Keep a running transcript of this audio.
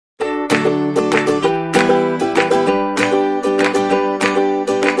A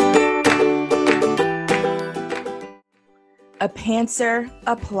pantser,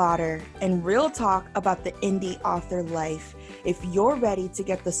 a plotter, and real talk about the indie author life. If you're ready to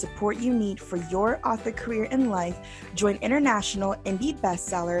get the support you need for your author career and life, join international indie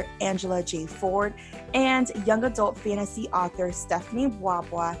bestseller Angela J. Ford and young adult fantasy author Stephanie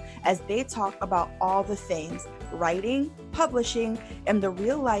Boisbois as they talk about all the things writing, publishing, and the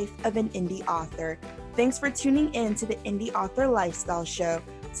real life of an indie author. Thanks for tuning in to the Indie Author Lifestyle Show.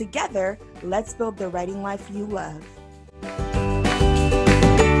 Together, let's build the writing life you love.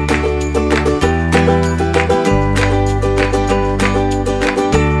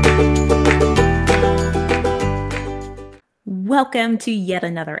 Welcome to yet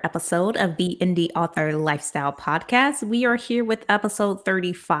another episode of the Indie Author Lifestyle Podcast. We are here with episode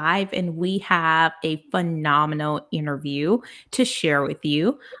 35, and we have a phenomenal interview to share with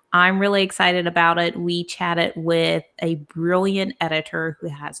you. I'm really excited about it. We chatted with a brilliant editor who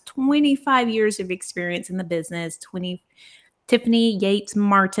has 25 years of experience in the business, Tiffany Yates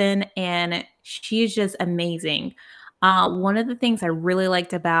Martin, and she is just amazing. One of the things I really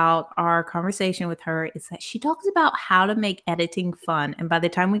liked about our conversation with her is that she talks about how to make editing fun. And by the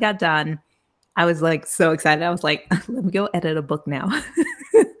time we got done, I was like so excited. I was like, let me go edit a book now.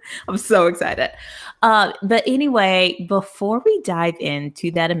 I'm so excited. But anyway, before we dive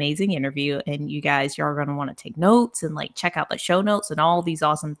into that amazing interview, and you guys, you're going to want to take notes and like check out the show notes and all these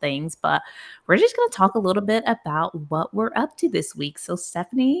awesome things. But we're just going to talk a little bit about what we're up to this week. So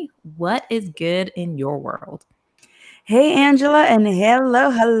Stephanie, what is good in your world? Hey, Angela, and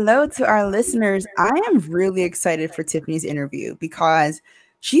hello to our listeners. I am really excited for Tiffany's interview because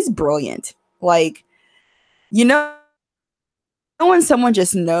she's brilliant. Like, when someone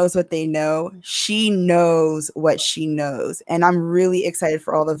just knows what they know, she knows what she knows. And I'm really excited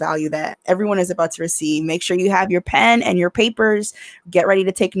for all the value that everyone is about to receive. Make sure you have your pen and your papers. Get ready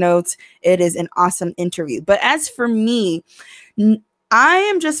to take notes. It is an awesome interview. But as for me, I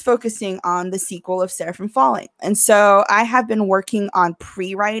am just focusing on the sequel of Seraphim Falling. And so I have been working on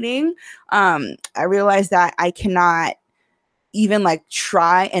pre-writing. I realized that I cannot even like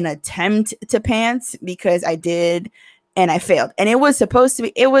try and attempt to pants because I did and I failed. And it was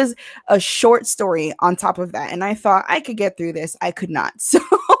a short story on top of that. And I thought I could get through this. I could not. So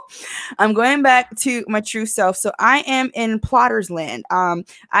I'm going back to my true self. So I am in Plotter's Land.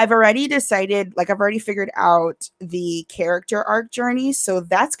 I've already decided, I've already figured out the character arc journey. So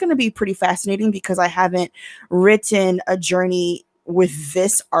that's going to be pretty fascinating because I haven't written a journey with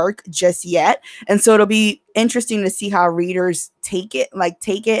this arc just yet. And so it'll be interesting to see how readers take it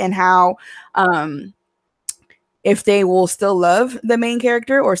and how, if they will still love the main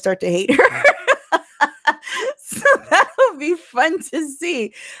character or start to hate her. So that'll be fun to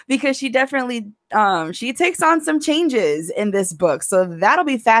see because she definitely she takes on some changes in this book. So that'll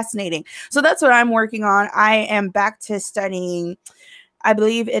be fascinating. So that's what I'm working on. I am back to studying, I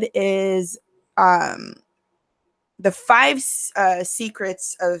believe it is The 5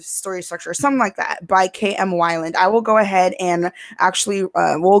 Secrets of Story Structure, or something like that, by K.M. Weiland. I will go ahead and actually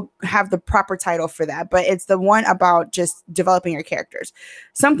we'll have the proper title for that, but it's the one about just developing your characters.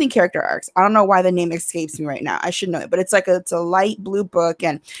 Something character arcs. I don't know why the name escapes me right now. I should know it, but it's a light blue book,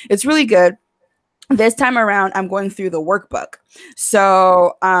 and it's really good. This time around, I'm going through the workbook.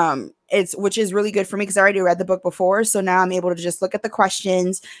 So which is really good for me because I already read the book before. So now I'm able to just look at the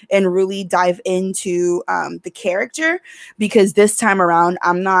questions and really dive into the character, because this time around,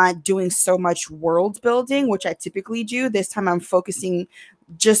 I'm not doing so much world building, which I typically do. This time I'm focusing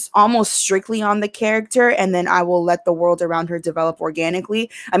just almost strictly on the character, and then I will let the world around her develop organically.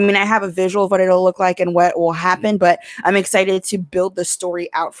 I mean, I have a visual of what it'll look like and what will happen, but I'm excited to build the story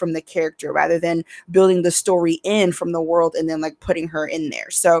out from the character rather than building the story in from the world and then putting her in there.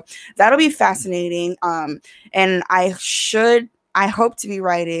 So that'll be fascinating. And I hope to be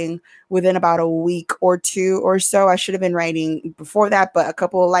writing within about a week or two or so. I should have been writing before that, but a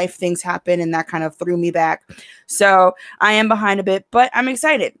couple of life things happened and that kind of threw me back. So I am behind a bit, but I'm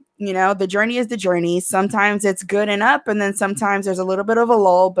excited. The journey is the journey. Sometimes it's good and up, and then sometimes there's a little bit of a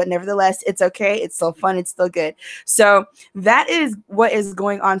lull, but nevertheless, it's okay. It's still fun. It's still good. So that is what is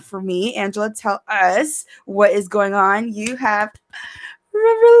going on for me. Angela, tell us what is going on. You have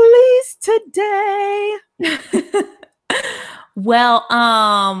release today. Well,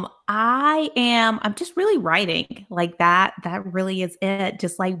 I'm just really writing like that. That really is it.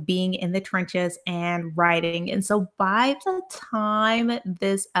 Just like being in the trenches and writing. And so by the time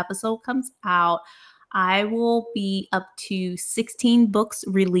this episode comes out, I will be up to 16 books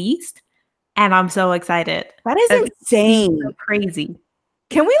released, and I'm so excited. That is insane. So crazy.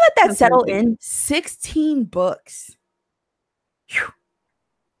 Can we let that So settle crazy. in? 16 books. Phew,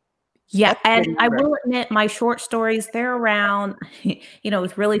 Yeah, that's a and good I number. will admit my short stories, they're around,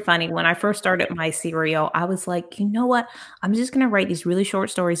 it's really funny. When I first started my serial, I was like, you know what? I'm just gonna write these really short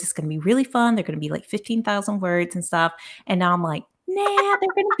stories. It's gonna be really fun. They're gonna be like 15,000 words and stuff. And now I'm like, nah,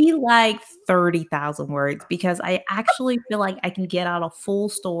 they're gonna be like 30,000 words because I actually feel like I can get out a full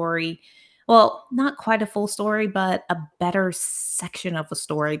story. Well, not quite a full story, but a better section of a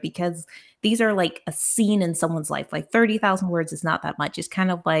story because these are like a scene in someone's life. Like 30,000 words is not that much. It's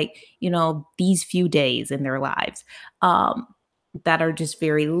kind of like, these few days in their lives um, that are just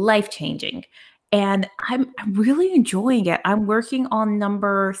very life changing. And I'm really enjoying it. I'm working on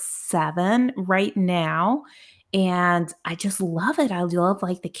number 7 right now. And I just love it. I love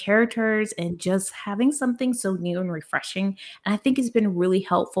like the characters and just having something so new and refreshing. And I think it's been really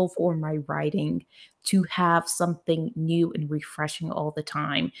helpful for my writing to have something new and refreshing all the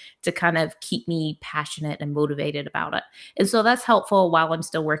time to kind of keep me passionate and motivated about it. And so that's helpful while I'm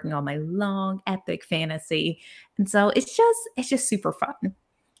still working on my long epic fantasy. And so it's just super fun.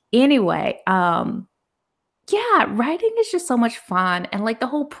 Anyway, yeah, writing is just so much fun and like the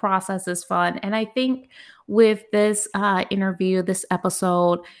whole process is fun. And I think with this interview, this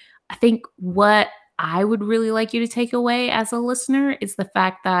episode, I think what I would really like you to take away as a listener is the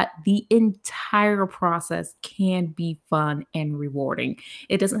fact that the entire process can be fun and rewarding.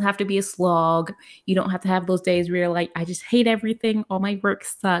 It doesn't have to be a slog. You don't have to have those days where you're like, I just hate everything. All my work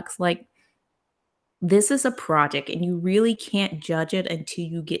sucks. Like, this is a project and you really can't judge it until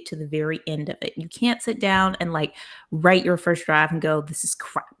you get to the very end of it. You can't sit down and like write your first draft and go, this is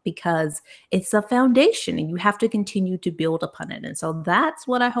crap, because it's a foundation and you have to continue to build upon it. And so that's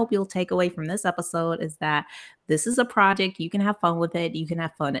what I hope you'll take away from this episode is that this is a project. You can have fun with it. You can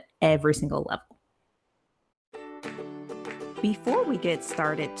have fun at every single level. Before we get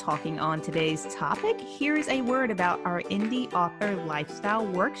started talking on today's topic, here's a word about our indie author lifestyle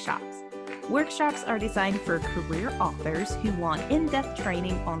workshops. Workshops are designed for career authors who want in-depth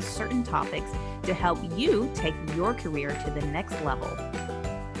training on certain topics to help you take your career to the next level.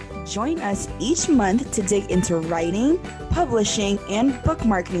 Join us each month to dig into writing, publishing, and book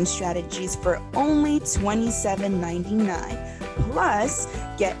marketing strategies for only $27.99. Plus,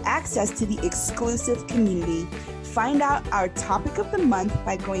 get access to the exclusive community. Find out our topic of the month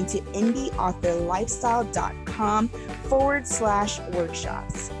by going to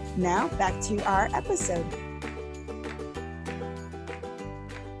indieauthorlifestyle.com/workshops. Now, back to our episode.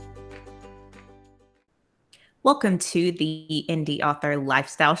 Welcome to the Indie Author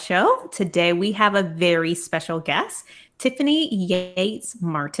Lifestyle Show. Today we have a very special guest, Tiffany Yates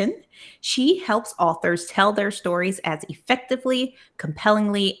Martin. She helps authors tell their stories as effectively,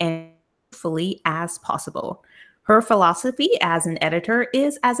 compellingly, and fully as possible. Her philosophy as an editor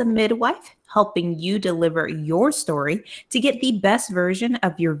is as a midwife, helping you deliver your story to get the best version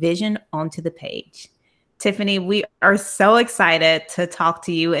of your vision onto the page. Tiffany, we are so excited to talk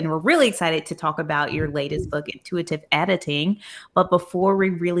to you, and we're really excited to talk about your latest book, Intuitive Editing. But before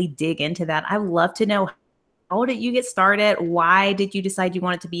we really dig into that, I'd love to know, how did you get started? Why did you decide you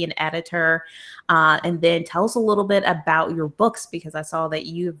wanted to be an editor? And then tell us a little bit about your books, because I saw that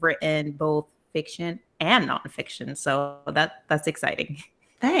you've written both fiction and nonfiction. So that's exciting.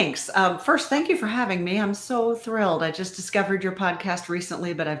 Thanks. First, thank you for having me. I'm so thrilled. I just discovered your podcast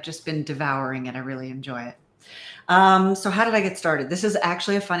recently, but I've just been devouring it. I really enjoy it. So how did I get started? This is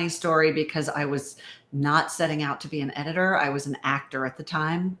actually a funny story because I was not setting out to be an editor. I was an actor at the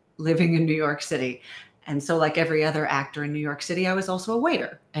time, living in New York City. And so like every other actor in New York City, I was also a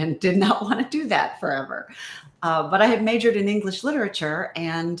waiter and did not want to do that forever. But I had majored in English literature,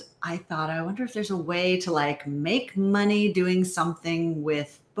 and I thought, I wonder if there's a way to like make money doing something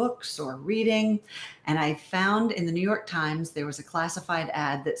with books or reading. And I found in the New York Times, there was a classified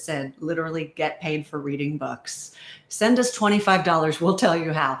ad that said, literally, get paid for reading books. Send us $25. We'll tell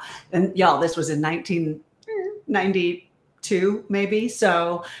you how. And y'all, this was in 1992, maybe.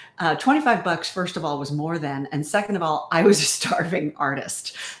 So 25 bucks, first of all, was more than. And second of all, I was a starving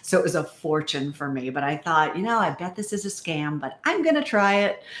artist. So it was a fortune for me. But I thought, I bet this is a scam, but I'm going to try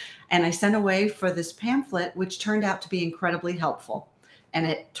it. And I sent away for this pamphlet, which turned out to be incredibly helpful. And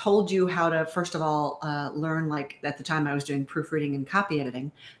it told you how to, first of all, learn, like at the time I was doing proofreading and copy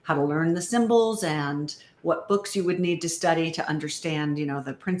editing, how to learn the symbols and what books you would need to study to understand,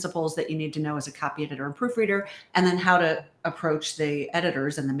 the principles that you need to know as a copy editor and proofreader, and then how to approach the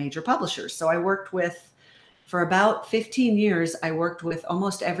editors and the major publishers. So I worked with, for about 15 years, I worked with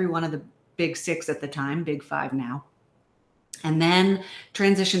almost every one of the big 6 at the time, big 5 now, and then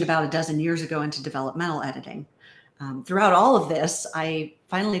transitioned about a dozen years ago into developmental editing. throughout all of this, I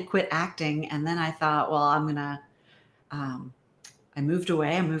finally quit acting. And then I thought, well, I moved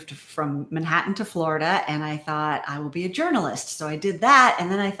away. I moved from Manhattan to Florida, and I thought I will be a journalist. So I did that.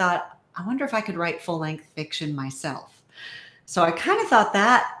 And then I thought, I wonder if I could write full-length fiction myself. So I kind of thought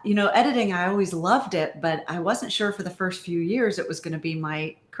that, editing, I always loved it, but I wasn't sure for the first few years it was going to be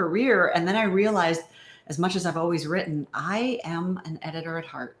my career. And then I realized, as much as I've always written, I am an editor at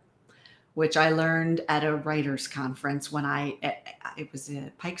heart, which I learned at a writers conference when it was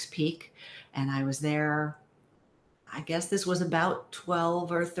at Pikes Peak, and I was there. I guess this was about 12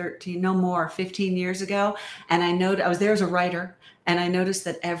 or 13, no more, 15 years ago. And I was there as a writer, and I noticed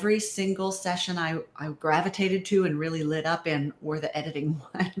that every single session I gravitated to and really lit up in were the editing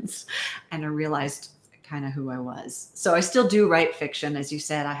ones. And I realized kind of who I was. So I still do write fiction. As you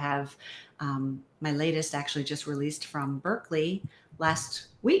said, I have my latest actually just released from Berkeley last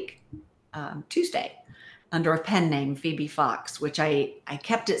week, Tuesday, under a pen name, Phoebe Fox, which I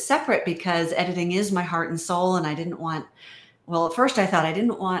kept it separate because editing is my heart and soul. And I didn't want, well, at first I thought I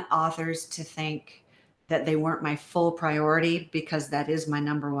didn't want authors to think that they weren't my full priority, because that is my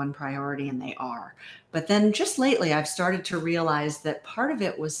number one priority, and they are. But then just lately, I've started to realize that part of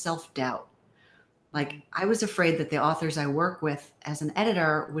it was self-doubt. Like, I was afraid that the authors I work with as an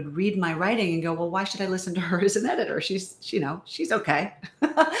editor would read my writing and go, well, why should I listen to her as an editor? She's okay.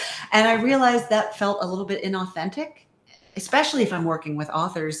 And I realized that felt a little bit inauthentic, especially if I'm working with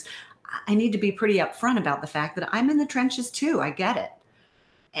authors. I need to be pretty upfront about the fact that I'm in the trenches too. I get it.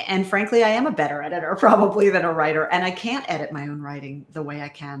 And frankly, I am a better editor probably than a writer. And I can't edit my own writing the way I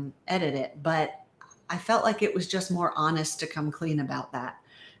can edit it. But I felt like it was just more honest to come clean about that.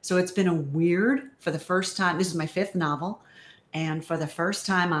 So it's been for the first time, this is my 5th novel. And for the first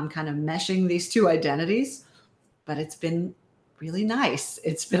time, I'm kind of meshing these two identities, but it's been really nice.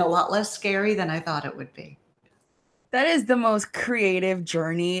 It's been a lot less scary than I thought it would be. That is the most creative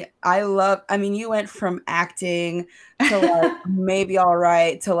journey. I mean, you went from acting to like maybe all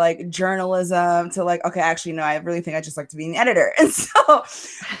right to like journalism to like, okay, actually, no, I really think I just like to be an editor. And so,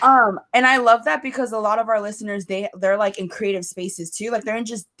 and I love that because a lot of our listeners, they're like in creative spaces too. Like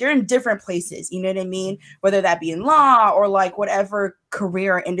they're in different places, you know what I mean? Whether that be in law or like whatever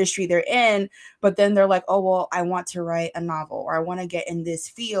career or industry they're in, but then they're like, oh, well, I want to write a novel or I want to get in this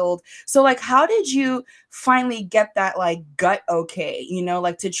field. So like, how did you finally get that like gut okay,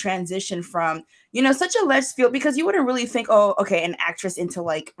 like to transition from, such a left field, because you wouldn't really think, oh, okay, an actress into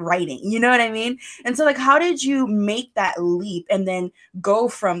like writing, you know what I mean? And so like, how did you make that leap and then go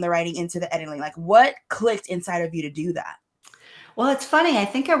from the writing into the editing? Like what clicked inside of you to do that? Well, it's funny. I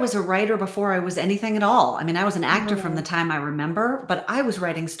think I was a writer before I was anything at all. I mean, I was an actor from the time I remember, but I was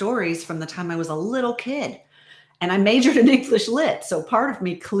writing stories from the time I was a little kid. And I majored in English Lit. So part of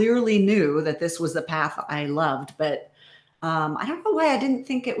me clearly knew that this was the path I loved. But I don't know why I didn't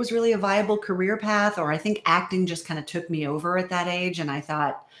think it was really a viable career path, or I think acting just kind of took me over at that age. And I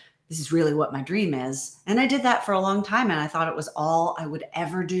thought, this is really what my dream is. And I did that for a long time. And I thought it was all I would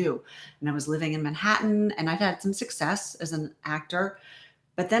ever do. And I was living in Manhattan, and I'd had some success as an actor.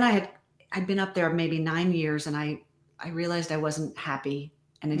 But then I'd been up there maybe 9 years, and I realized I wasn't happy,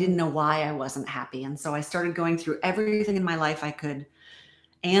 and I didn't know why I wasn't happy. And so I started going through everything in my life I could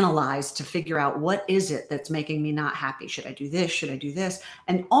analyze to figure out, what is it that's making me not happy? Should I do this? Should I do this?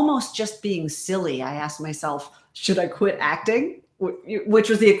 And almost just being silly, I asked myself, should I quit acting? Which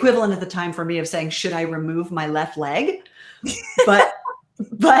was the equivalent at the time for me of saying, should I remove my left leg? But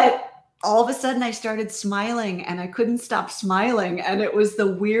all of a sudden I started smiling, and I couldn't stop smiling. And it was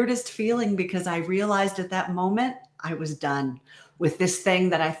the weirdest feeling, because I realized at that moment I was done with this thing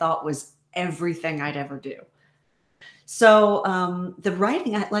that I thought was everything I'd ever do. So the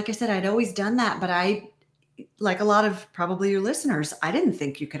writing, like I said, I'd always done that, but like a lot of probably your listeners, I didn't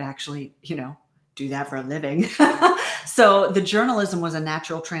think you could actually, do that for a living. So the journalism was a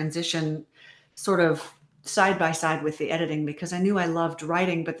natural transition, sort of side by side with the editing, because I knew I loved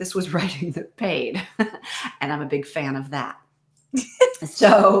writing, but this was writing that paid. And I'm a big fan of that.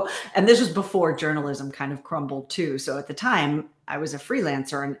 So, and this was before journalism kind of crumbled too. So at the time I was a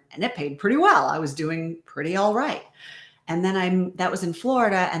freelancer, and it paid pretty well. I was doing pretty all right. And then that was in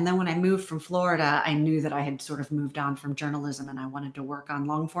Florida. And then when I moved from Florida, I knew that I had sort of moved on from journalism, and I wanted to work on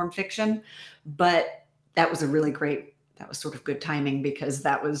long form fiction. But that was sort of good timing, because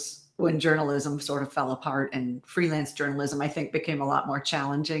that was when journalism sort of fell apart, and freelance journalism, I think, became a lot more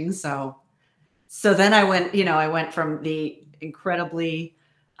challenging. So then I went from the incredibly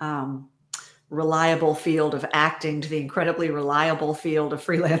reliable field of acting to the incredibly reliable field of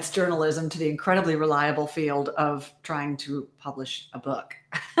freelance journalism to the incredibly reliable field of trying to publish a book.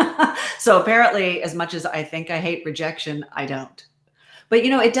 So apparently, as much as I think I hate rejection, I don't. But,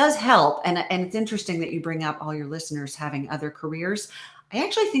 it does help. And it's interesting that you bring up all your listeners having other careers. I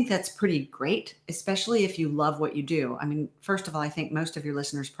actually think that's pretty great, especially if you love what you do. I mean, first of all, I think most of your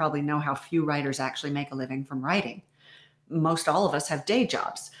listeners probably know how few writers actually make a living from writing. Most all of us have day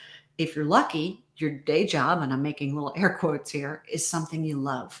jobs. If you're lucky, your day job, and I'm making little air quotes here, is something you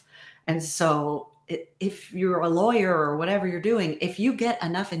love. And so if you're a lawyer or whatever you're doing, if you get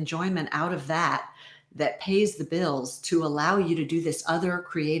enough enjoyment out of that pays the bills to allow you to do this other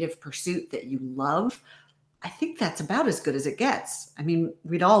creative pursuit that you love, I think that's about as good as it gets. I mean,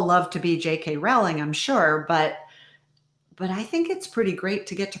 we'd all love to be J.K. Rowling, I'm sure, but I think it's pretty great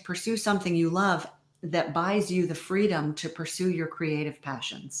to get to pursue something you love that buys you the freedom to pursue your creative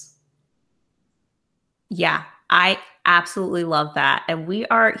passions. Yeah, I absolutely love that. And we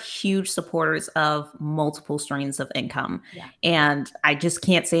are huge supporters of multiple streams of income. Yeah. And I just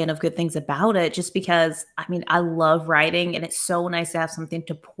can't say enough good things about it just because, I mean, I love writing and it's so nice to have something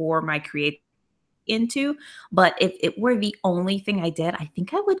to pour my creativity into. But if it were the only thing I did, I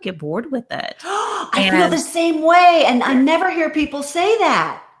think I would get bored with it. I feel the same way. And I never hear people say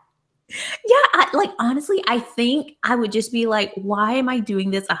that. Yeah, honestly, I think I would just be like, why am I doing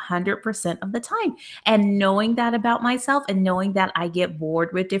this 100% of the time? And knowing that about myself and knowing that I get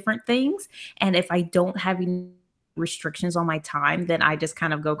bored with different things. And if I don't have any restrictions on my time, then I just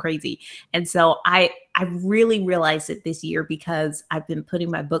kind of go crazy. And so I really realized it this year because I've been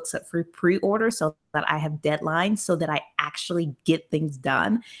putting my books up for pre-order so that I have deadlines so that I actually get things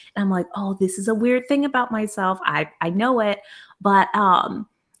done. And I'm like, oh, this is a weird thing about myself. I know it, but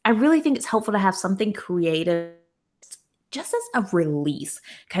I really think it's helpful to have something creative just as a release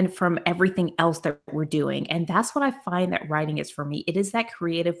kind of from everything else that we're doing. And that's what I find that writing is for me. It is that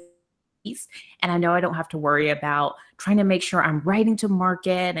creative release. And I know I don't have to worry about trying to make sure I'm writing to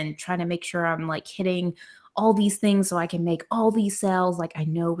market and trying to make sure I'm like hitting all these things so I can make all these sales. Like I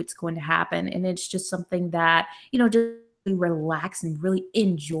know it's going to happen. And it's just something that, just relax and really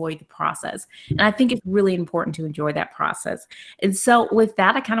enjoy the process. And I think it's really important to enjoy that process. And so with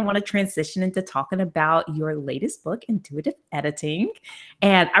that, I kind of want to transition into talking about your latest book, Intuitive Editing.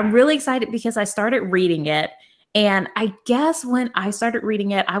 And I'm really excited because I started reading it. And I guess when I started reading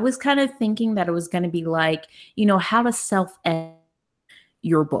it, I was kind of thinking that it was going to be like, how to self-edit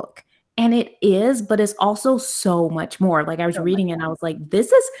your book. And it is, but it's also so much more. Like I was reading it and I was like,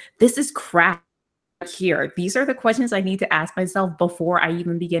 this is crap. Here, these are the questions I need to ask myself before I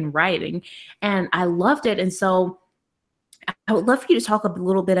even begin writing. And I loved it. And so I would love for you to talk a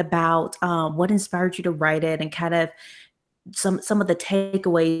little bit about what inspired you to write it and kind of some of the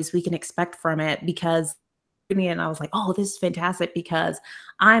takeaways we can expect from it, because and I was like, oh, this is fantastic because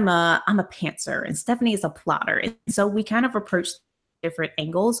I'm a pantser and Stephanie is a plotter. And so we kind of approached different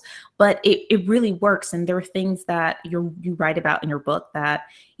angles, but it really works. And there are things that you write about in your book that,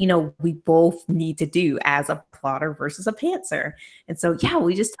 we both need to do as a plotter versus a pantser. And so, yeah,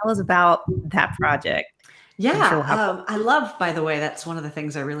 will you just tell us about that project? Yeah, I love, by the way, that's one of the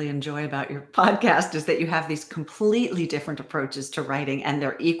things I really enjoy about your podcast is that you have these completely different approaches to writing and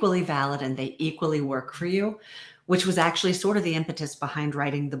they're equally valid and they equally work for you, which was actually sort of the impetus behind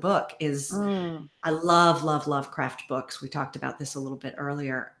writing the book is I love craft books. We talked about this a little bit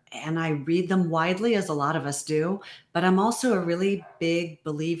earlier and I read them widely as a lot of us do, but I'm also a really big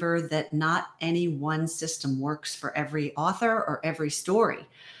believer that not any one system works for every author or every story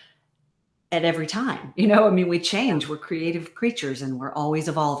at every time. We change, we're creative creatures and we're always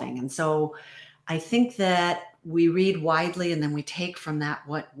evolving. And so I think that we read widely and then we take from that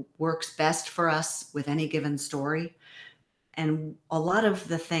what works best for us with any given story. And a lot of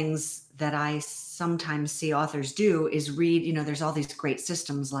the things that I sometimes see authors do is read, there's all these great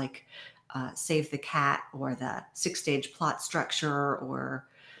systems like Save the Cat or the 6-stage plot structure or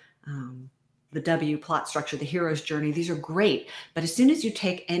the W plot structure, the hero's journey. These are great. But as soon as you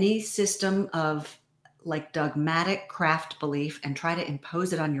take any system of like dogmatic craft belief and try to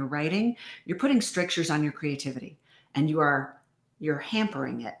impose it on your writing, you're putting strictures on your creativity and you're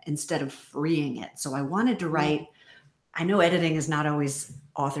hampering it instead of freeing it. So I wanted to write, I know editing is not always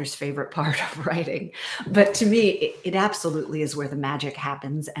author's favorite part of writing, but to me, it absolutely is where the magic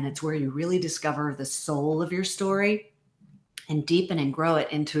happens. And it's where you really discover the soul of your story and deepen and grow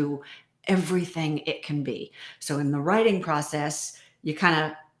it into everything it can be. So in the writing process, you kind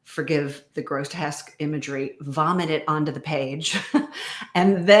of forgive the grotesque imagery, vomit it onto the page.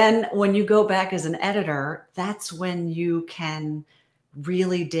 And then when you go back as an editor, that's when you can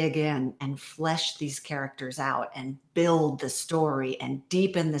really dig in and flesh these characters out and build the story and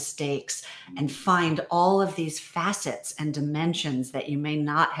deepen the stakes and find all of these facets and dimensions that you may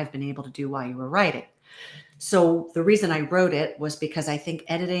not have been able to do while you were writing. So the reason I wrote it was because I think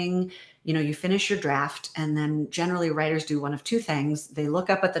editing, you finish your draft, and then generally writers do one of two things. They look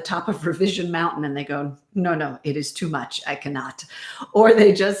up at the top of revision mountain and they go, no, it is too much. I cannot. Or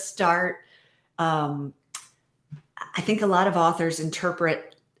they just start, I think a lot of authors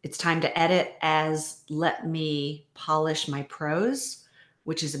interpret it's time to edit as let me polish my prose,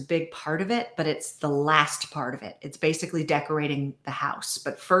 which is a big part of it, but it's the last part of it. It's basically decorating the house.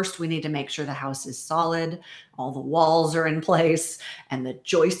 But first we need to make sure the house is solid, all the walls are in place, and the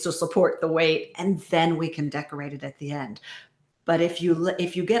joists will support the weight, and then we can decorate it at the end. But if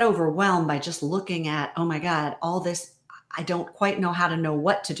you get overwhelmed by just looking at, oh my God, all this, I don't quite know how to know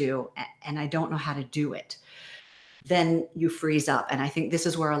what to do, and I don't know how to do it, then you freeze up. And I think this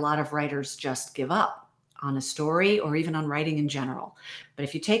is where a lot of writers just give up on a story or even on writing in general. But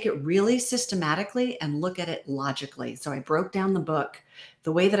if you take it really systematically and look at it logically. So I broke down the book.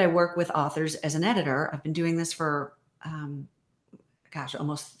 The way that I work with authors as an editor, I've been doing this for,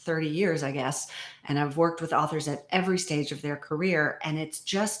 almost 30 years, I guess. And I've worked with authors at every stage of their career. And it's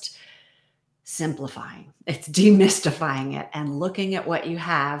just simplifying. It's demystifying it and looking at what you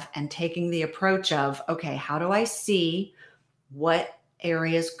have and taking the approach of, okay, how do I see what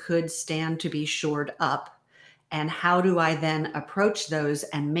areas could stand to be shored up? And how do I then approach those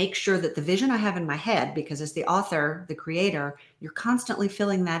and make sure that the vision I have in my head, because as the author, the creator, you're constantly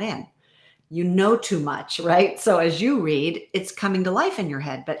filling that in. You know too much, right? So as you read, it's coming to life in your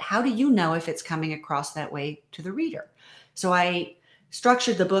head, but how do you know if it's coming across that way to the reader? So I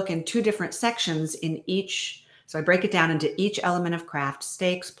structured the book in two different sections in each. So I break it down into each element of craft: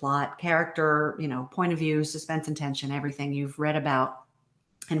 stakes, plot, character, point of view, suspense and tension, everything you've read about.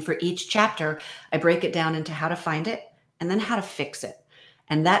 And for each chapter, I break it down into how to find it and then how to fix it.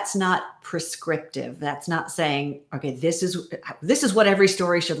 And that's not prescriptive. That's not saying, okay, this is what every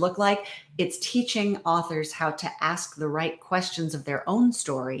story should look like. It's teaching authors how to ask the right questions of their own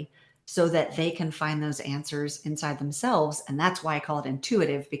story so that they can find those answers inside themselves. And that's why I call it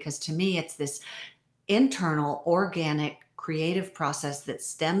intuitive, because to me, it's this internal, organic, creative process that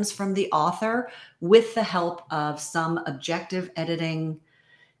stems from the author with the help of some objective editing,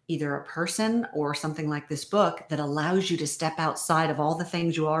 either a person or something like this book that allows you to step outside of all the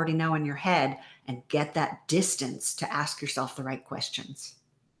things you already know in your head and get that distance to ask yourself the right questions.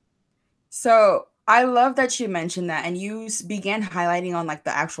 So I love that you mentioned that, and you began highlighting on like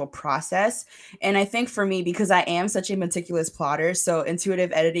the actual process. And I think for me, because I am such a meticulous plotter, so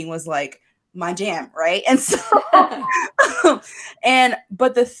intuitive editing was like my jam, right? And so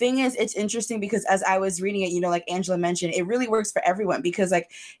but the thing is, it's interesting because as I was reading it, like Angela mentioned, it really works for everyone, because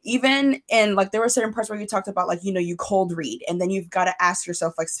like even in like there were certain parts where you talked about like you cold read, and then you've got to ask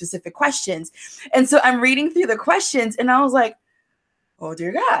yourself like specific questions. And so I'm reading through the questions and I was like, oh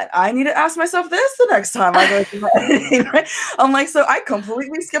dear God, I need to ask myself this the next time I go through my editing, right? I'm like, so I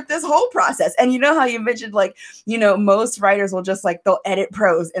completely skipped this whole process. And you know how you mentioned like, most writers will just like, they'll edit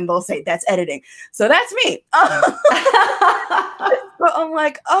prose and they'll say that's editing. So that's me. But I'm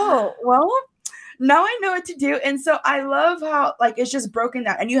like, oh, well, now I know what to do. And so I love how like it's just broken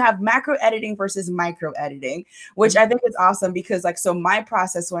down, and you have macro editing versus micro editing, which I think is awesome, because like, so my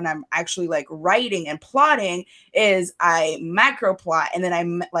process when I'm actually like writing and plotting is I macro plot and then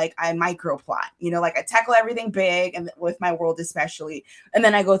I micro plot, like I tackle everything big and with my world especially, and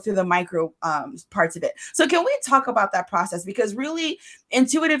then I go through the micro parts of it. So can we talk about that process? Because really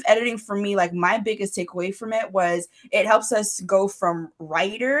intuitive editing for me, like my biggest takeaway from it was it helps us go from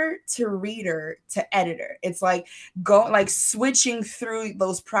writer to reader to editor. It's like switching through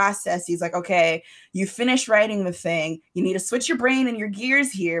those processes. Like, okay, you finish writing the thing, you need to switch your brain and your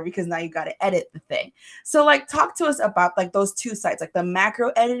gears here because now you got to edit the thing. So like talk to us about like those two sides, like the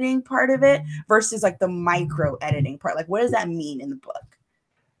macro editing part of it versus like the micro editing part. Like what does that mean in the book?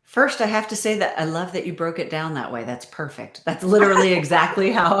 First, I have to say that I love that you broke it down that way. That's perfect. That's literally exactly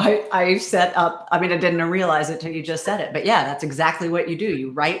how I set up. I mean, I didn't realize it till you just said it, but yeah, that's exactly what you do.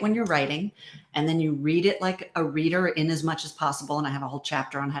 You write when you're writing, and then you read it like a reader in as much as possible. And I have a whole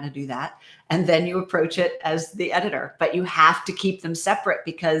chapter on how to do that. And then you approach it as the editor, but you have to keep them separate,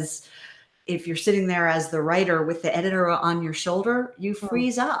 because if you're sitting there as the writer with the editor on your shoulder, you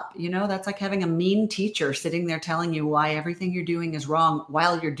freeze up. That's like having a mean teacher sitting there telling you why everything you're doing is wrong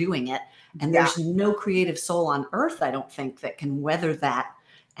while you're doing it. And there's no creative soul on earth, I don't think, that can weather that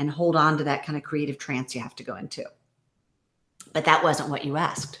and hold on to that kind of creative trance you have to go into. But that wasn't what you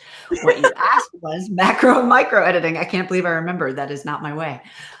asked. What you asked was macro and micro editing. I can't believe I remember. That is not my way.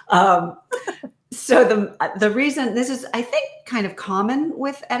 So the reason this is, I think, kind of common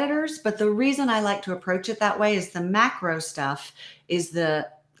with editors, but the reason I like to approach it that way is the macro stuff is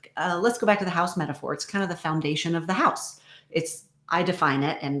let's go back to the house metaphor. It's kind of the foundation of the house. I define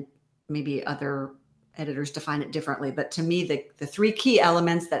it, and maybe other editors define it differently, but to me, the three key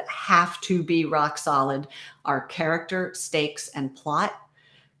elements that have to be rock solid are character, stakes, and plot,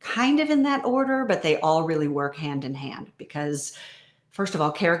 kind of in that order, but they all really work hand in hand because, first of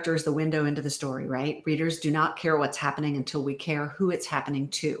all, character is the window into the story, right? Readers do not care what's happening until we care who it's happening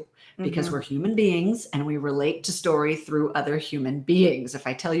to, because we're human beings and we relate to story through other human beings. If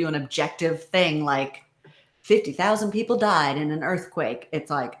I tell you an objective thing like 50,000 people died in an earthquake, it's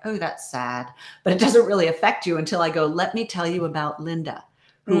like, oh, that's sad. But it doesn't really affect you until I go, let me tell you about Linda,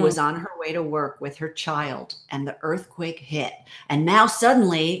 who was on her way to work with her child and the earthquake hit. And now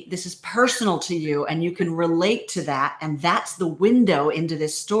suddenly this is personal to you and you can relate to that. And that's the window into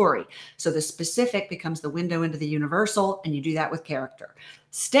this story. So the specific becomes the window into the universal, and you do that with character.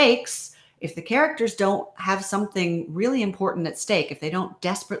 Stakes, if the characters don't have something really important at stake, if they don't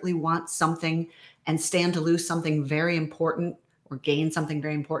desperately want something and stand to lose something very important or gain something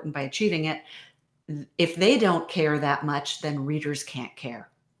very important by achieving it, if they don't care that much, then readers can't care.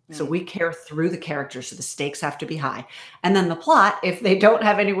 So we care through the characters, so the stakes have to be high. And then the plot, if they don't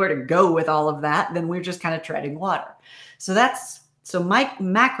have anywhere to go with all of that, then we're just kind of treading water. So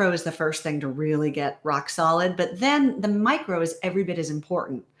macro is the first thing to really get rock solid, but then the micro is every bit as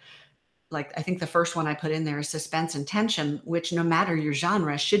important. Like, I think the first one I put in there is suspense and tension, which no matter your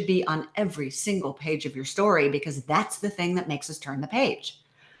genre should be on every single page of your story, because that's the thing that makes us turn the page.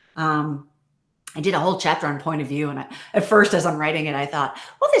 I did a whole chapter on point of view. And at first, as I'm writing it, I thought,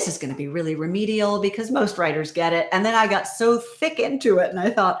 well, this is going to be really remedial because most writers get it. And then I got so thick into it and I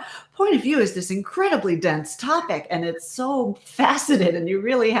thought, point of view is this incredibly dense topic. And it's so faceted. And you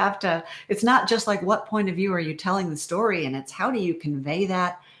really have to, it's not just like, what point of view are you telling the story? And it's how do you convey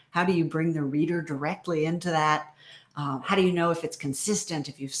that? How do you bring the reader directly into that? How do you know if it's consistent,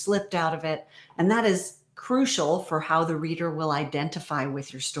 if you've slipped out of it? And that is crucial for how the reader will identify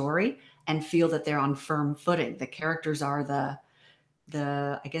with your story and feel that they're on firm footing. The characters are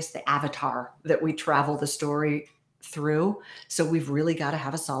I guess the avatar that we travel the story through. So we've really got to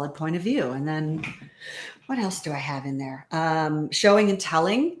have a solid point of view. And then what else do I have in there? Showing and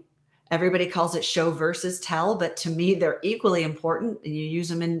telling. Everybody calls it show versus tell, but to me, they're equally important. And you use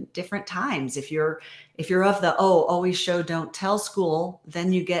them in different times. If you're of the, always show, don't tell school,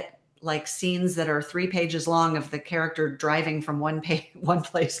 then you get like scenes that are 3 pages long of the character driving from one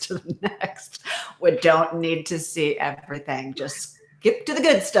place to the next. We don't need to see everything. Just skip to the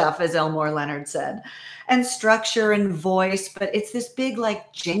good stuff, as Elmore Leonard said. And structure and voice, but it's this big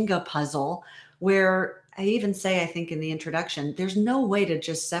like Jenga puzzle where I even say, I think in the introduction, there's no way to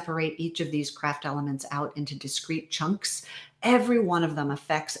just separate each of these craft elements out into discrete chunks. Every one of them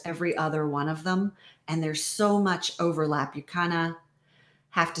affects every other one of them. And there's so much overlap. You kind of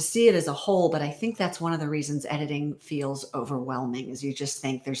have to see it as a whole, but I think that's one of the reasons editing feels overwhelming, is you just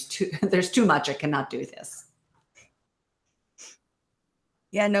think there's too much. I cannot do this.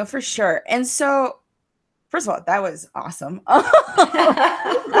 Yeah, no, for sure. And so, first of all, that was awesome.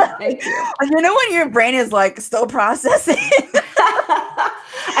 Thank you. You know when your brain is like still processing?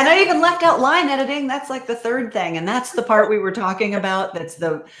 And I even left out line editing. That's like the third thing. And that's the part we were talking about. That's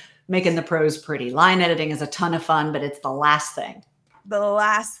the making the prose pretty. Line editing is a ton of fun, but it's the last thing. The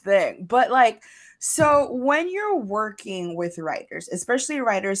last thing. But like, so when you're working with writers, especially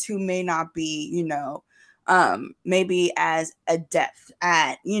writers who may not be, maybe as adept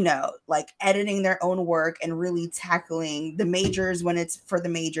at, like editing their own work and really tackling the majors when it's for the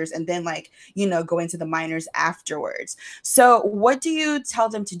majors, and then like, go into the minors afterwards. So what do you tell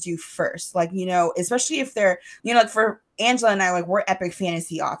them to do first? Like, especially if they're, like for Angela and I, like, we're epic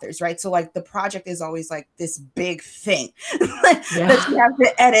fantasy authors, right? So like the project is always like this big thing that you have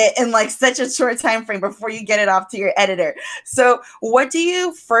to edit in like such a short time frame before you get it off to your editor. So what do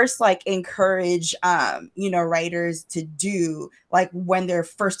you first like encourage writers to do like when they're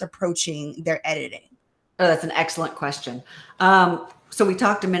first approaching their editing? Oh, that's an excellent question. So we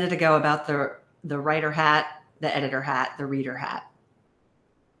talked a minute ago about the writer hat, the editor hat, the reader hat.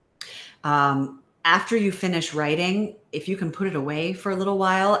 After you finish writing, if you can put it away for a little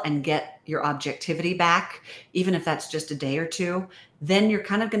while and get your objectivity back, even if that's just a day or two, then you're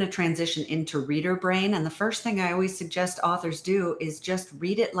kind of going to transition into reader brain. And the first thing I always suggest authors do is just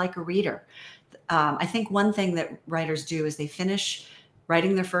read it like a reader. I think one thing that writers do is they finish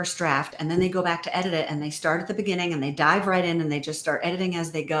writing their first draft, and then they go back to edit it, and they start at the beginning and they dive right in and they just start editing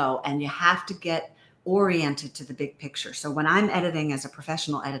as they go. And you have to get oriented to the big picture. So when I'm editing as a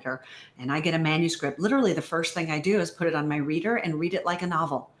professional editor and I get a manuscript, literally the first thing I do is put it on my reader and read it like a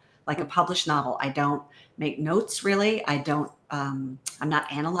novel, like a published novel. I don't make notes really. I'm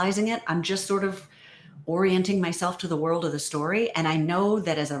not analyzing it. I'm just sort of orienting myself to the world of the story. And I know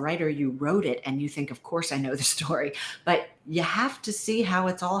that as a writer, you wrote it and you think, of course I know the story, but you have to see how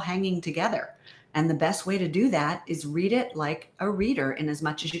it's all hanging together. And the best way to do that is read it like a reader in as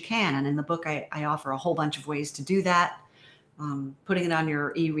much as you can. And in the book, I offer a whole bunch of ways to do that. Putting it on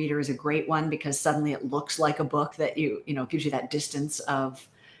your e-reader is a great one because suddenly it looks like a book that gives you that distance of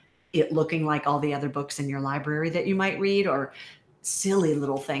it looking like all the other books in your library that you might read, or silly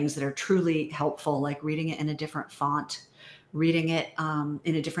little things that are truly helpful, like reading it in a different font, reading it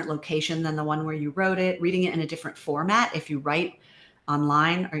in a different location than the one where you wrote it, reading it in a different format. If you write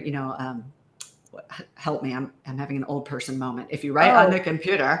online or, help me, I'm having an old person moment. If you write on the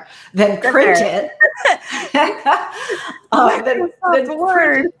computer, then print it. Then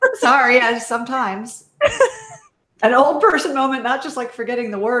word. Sorry, sometimes. An old person moment, not just like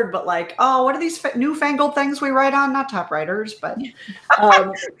forgetting the word, but like, oh, what are these newfangled things we write on? Not typewriters, but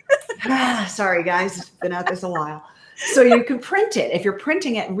sorry, guys, it's been at this a while. So you can print it. If you're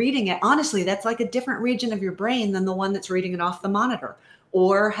printing it and reading it, honestly, that's like a different region of your brain than the one that's reading it off the monitor,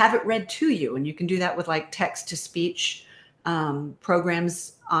 or have it read to you. And you can do that with like text to speech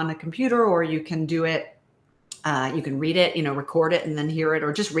programs on a computer, or you can do it. You can read it, record it and then hear it,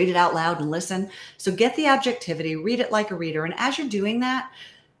 or just read it out loud and listen. So get the objectivity, read it like a reader. And as you're doing that,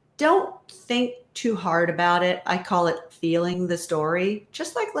 don't think too hard about it. I call it feeling the story.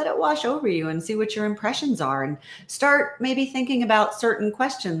 Just like let it wash over you and see what your impressions are, and start maybe thinking about certain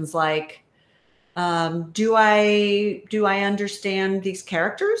questions like, do I understand these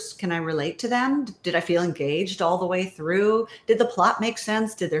characters? Can I relate to them? Did I feel engaged all the way through? Did the plot make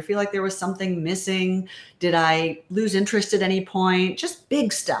sense? Did there feel like there was something missing? Did I lose interest at any point? Just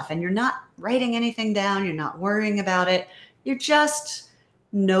big stuff. And you're not writing anything down. You're not worrying about it. You're just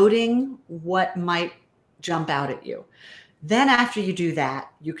noting what might jump out at you. Then after you do that,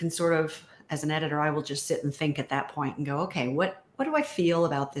 you can sort of, as an editor, I will just sit and think at that point and go, okay, what do I feel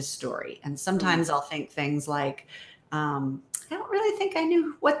about this story? And sometimes I'll think things like, I don't really think I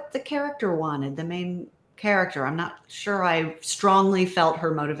knew what the character wanted, the main character. I'm not sure I strongly felt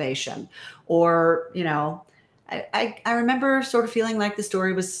her motivation. Or, I remember sort of feeling like the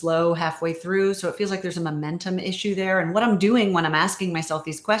story was slow halfway through. So it feels like there's a momentum issue there. And what I'm doing when I'm asking myself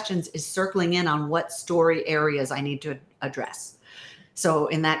these questions is circling in on what story areas I need to address. So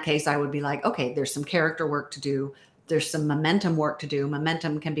in that case, I would be like, okay, there's some character work to do. There's some momentum work to do.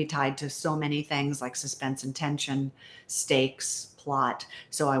 Momentum can be tied to so many things like suspense and tension, stakes, plot.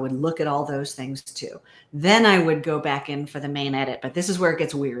 So I would look at all those things too. Then I would go back in for the main edit. But this is where it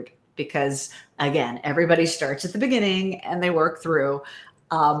gets weird because, again, everybody starts at the beginning and they work through.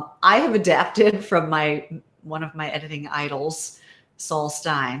 I have adapted from one of my editing idols, Saul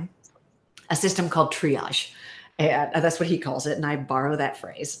Stein, a system called Triage. And that's what he calls it. And I borrow that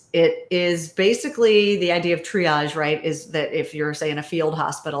phrase. It is basically the idea of triage, right? Is that if you're, say, in a field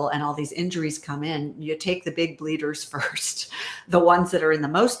hospital and all these injuries come in, you take the big bleeders first. The ones that are in the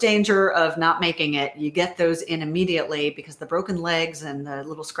most danger of not making it, you get those in immediately because the broken legs and the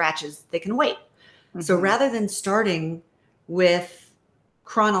little scratches, they can wait. Mm-hmm. So rather than starting with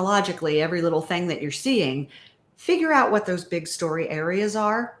chronologically every little thing that you're seeing, figure out what those big story areas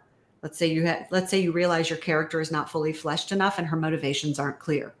are. Let's say you realize your character is not fully fleshed enough and her motivations aren't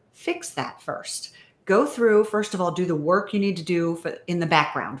clear. Fix that first. Go through, first of all, do the work you need to do in the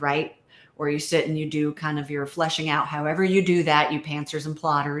background, right? Or you sit and you do kind of your fleshing out. However you do that, you pantsers and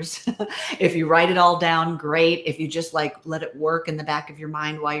plotters. If you write it all down, great. If you just let it work in the back of your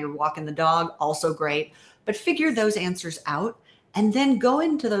mind while you're walking the dog, also great. But figure those answers out and then go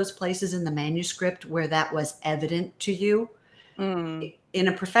into those places in the manuscript where that was evident to you. In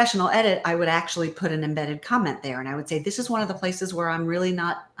a professional edit, I would actually put an embedded comment there. And I would say, this is one of the places where I'm really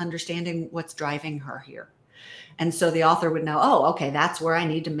not understanding what's driving her here. And so the author would know, oh, okay, that's where I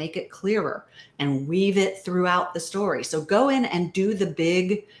need to make it clearer and weave it throughout the story. So go in and do the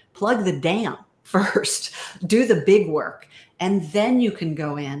big, plug the dam first, do the big work. And then you can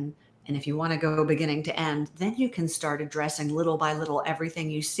go in. And if you want to go beginning to end, then you can start addressing little by little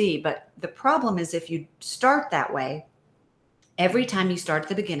everything you see. But the problem is if you start that way, every time you start at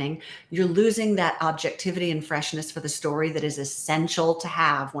the beginning, you're losing that objectivity and freshness for the story that is essential to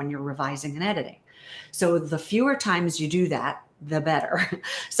have when you're revising and editing. So the fewer times you do that, the better.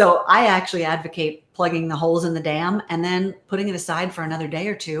 So I actually advocate plugging the holes in the dam and then putting it aside for another day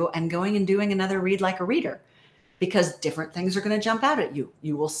or two and going and doing another read like a reader, because different things are going to jump out at you.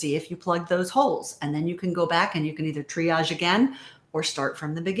 You will see if you plug those holes, and then you can go back and you can either triage again or start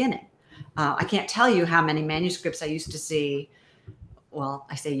from the beginning. I can't tell you how many manuscripts I used to see. Well,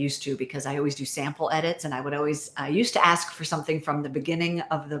 I say used to because I always do sample edits, and I used to ask for something from the beginning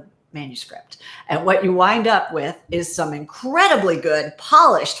of the manuscript. And what you wind up with is some incredibly good,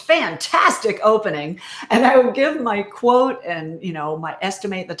 polished, fantastic opening. And I would give my quote and, my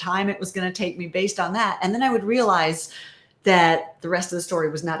estimate the time it was going to take me based on that. And then I would realize that the rest of the story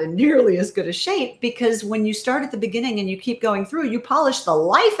was not in nearly as good a shape, because when you start at the beginning and you keep going through, you polish the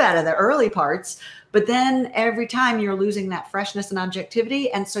life out of the early parts, but then every time you're losing that freshness and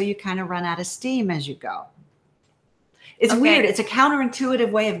objectivity. And so you kind of run out of steam as you go. It's weird. It's a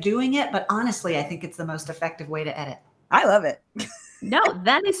counterintuitive way of doing it, but honestly, I think it's the most effective way to edit. I love it. No,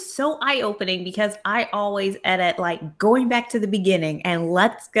 that is so eye-opening, because I always edit like going back to the beginning and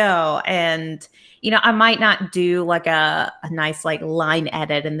let's go. And, I might not do like a nice like line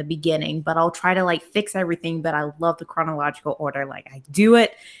edit in the beginning, but I'll try to like fix everything. But I love the chronological order. Like I do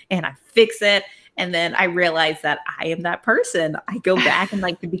it and I fix it. And then I realize that I am that person. I go back and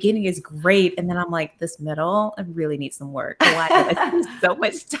like the beginning is great. And then I'm like, this middle, I really need some work. Why did I spend so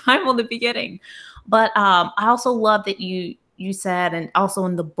much time on the beginning? But I also love that you said, and also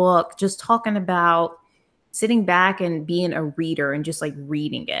in the book, just talking about sitting back and being a reader and just like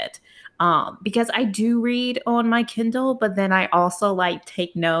reading it. Because I do read on my Kindle, but then I also like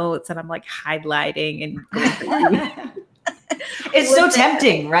take notes and I'm like highlighting and going through. It's so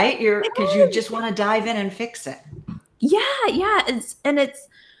tempting, right? Because you just want to dive in and fix it. Yeah.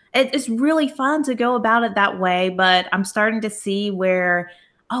 It's really fun to go about it that way, but I'm starting to see where,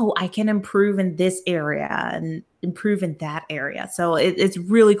 I can improve in this area and improve in that area. So it's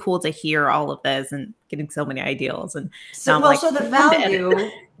really cool to hear all of this and getting so many ideas. And so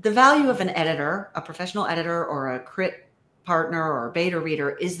the value of an editor, a professional editor or a crit partner or a beta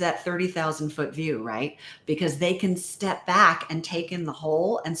reader, is that 30,000 foot view, right? Because they can step back and take in the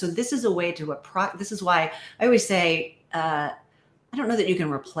whole. And so this is a way to this is why I always say, I don't know that you can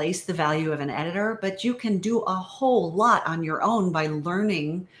replace the value of an editor, but you can do a whole lot on your own by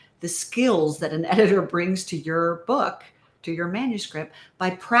learning the skills that an editor brings to your book, to your manuscript,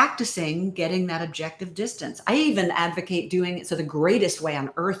 by practicing getting that objective distance. I even advocate doing it. So the greatest way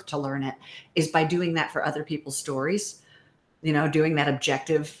on earth to learn it is by doing that for other people's stories, doing that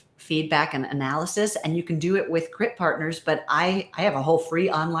objective feedback and analysis. And you can do it with crit partners, but I have a whole free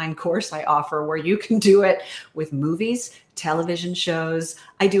online course I offer where you can do it with movies, television shows.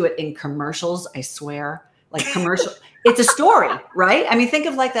 I do it in commercials. I swear, like commercial. It's a story, right? I mean, think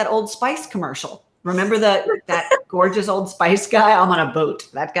of like that Old Spice commercial. Remember that gorgeous Old Spice guy? I'm on a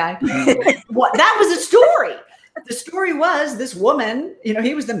boat. That guy. What? That was a story. The story was this woman,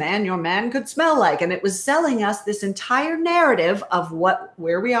 he was the man your man could smell like. And it was selling us this entire narrative of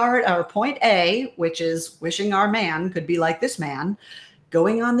where we are at our point A, which is wishing our man could be like this man,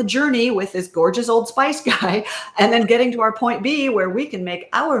 going on the journey with this gorgeous Old Spice guy, and then getting to our point B where we can make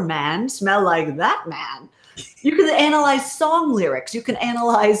our man smell like that man. You can analyze song lyrics. You can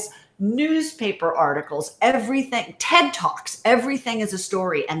analyze newspaper articles, everything, TED Talks, everything is a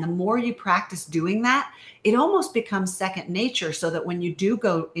story. And the more you practice doing that, it almost becomes second nature, so that when you do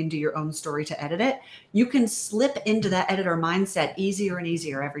go into your own story to edit it, you can slip into that editor mindset easier and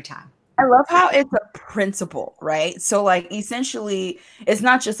easier every time. I love how it's a principle, right? So like essentially it's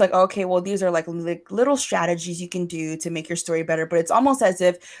not just like, okay, well, these are like little strategies you can do to make your story better, but it's almost as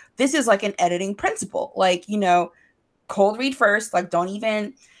if this is like an editing principle. Like, cold read first, like don't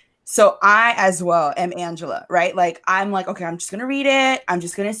even. So I as well am Angela, right? Like I'm like, okay, I'm just going to read it. I'm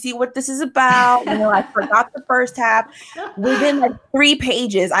just going to see what this is about. I forgot the first half. Within like 3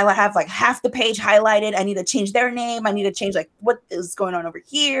 pages, I have like half the page highlighted. I need to change their name. I need to change like what is going on over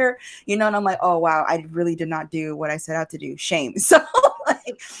here, and I'm like, oh, wow, I really did not do what I set out to do. Shame. So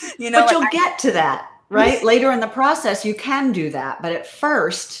like, but you'll get to that, right? Later in the process, you can do that. But at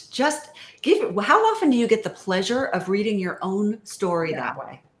first, just how often do you get the pleasure of reading your own story that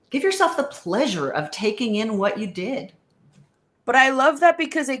way? Give yourself the pleasure of taking in what you did. But I love that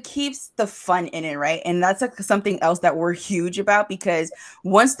because it keeps the fun in it, right? And that's like something else that we're huge about, because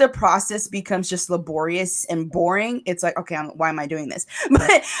once the process becomes just laborious and boring, it's like, okay, why am I doing this?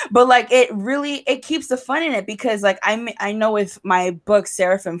 But like it keeps the fun in it, because like I know with my book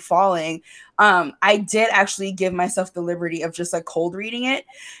Seraphim Falling, I did actually give myself the liberty of just like cold reading it,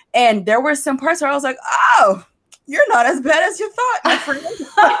 and there were some parts where I was like, oh, You're not as bad as you thought, my friend.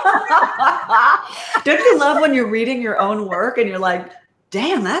 Don't you love when you're reading your own work and you're like,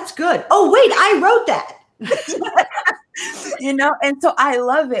 damn, that's good. Oh, wait, I wrote that. You know, and so I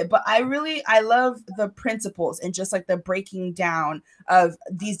love it, but I love the principles and just like the breaking down of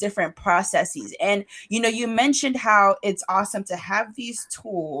these different processes. And you know, you mentioned how it's awesome to have these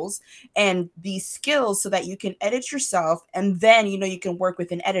tools and these skills so that you can edit yourself, and then you know you can work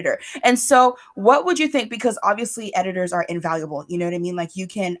with an editor. And so what would you think, because obviously editors are invaluable, you know what I mean, like you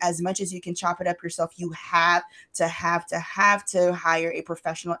can, as much as you can chop it up yourself, you have to hire a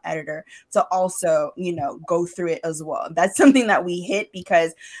professional editor to also, you know, go through it as well. That's something that we hit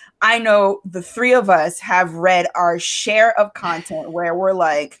because I know the three of us have read our share of content where we're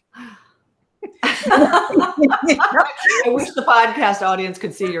like, I wish the podcast audience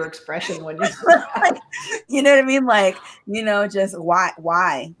could see your expression when you like, you know what I mean? Like, you know, just why,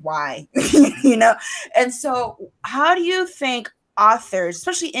 you know? And so how do you think authors,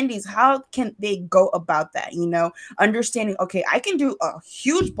 especially indies, how can they go about that? You know, understanding, okay, I can do a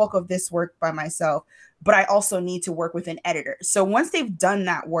huge bulk of this work by myself, but I also need to work with an editor. So once they've done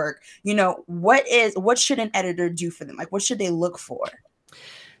that work, you know, what should an editor do for them? Like, what should they look for?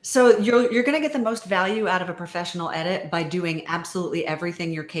 So you're going to get the most value out of a professional edit by doing absolutely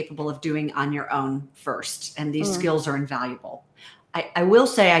everything you're capable of doing on your own first. And these skills are invaluable. I will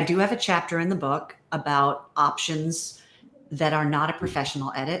say I do have a chapter in the book about options that are not a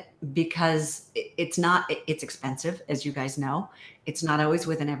professional edit, because it's expensive, as you guys know. It's not always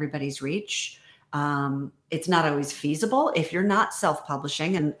within everybody's reach. It's not always feasible if you're not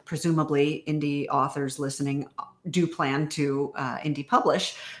self-publishing, and presumably indie authors listening do plan to indie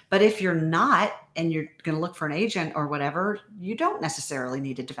publish. But if you're not, and you're going to look for an agent or whatever, you don't necessarily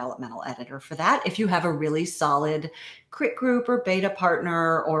need a developmental editor for that. If you have a really solid crit group or beta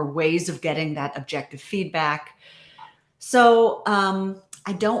partner or ways of getting that objective feedback. So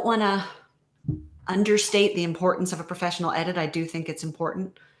I don't want to understate the importance of a professional edit. I do think it's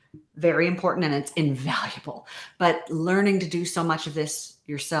important, very important, and it's invaluable. But learning to do so much of this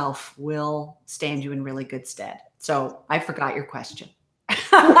yourself will stand you in really good stead. So I forgot your question.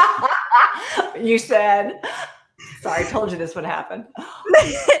 You said, sorry, I told you this would happen.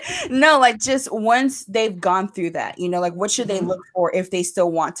 No, like just once they've gone through that, you know, like what should they look for if they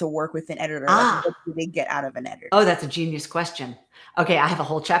still want to work with an editor? Like, what do they get out of an editor? Oh, that's a genius question. Okay, I have a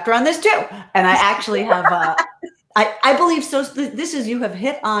whole chapter on this too. And I actually have, I believe so. This is, you have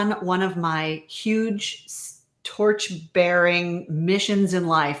hit on one of my huge torch-bearing missions in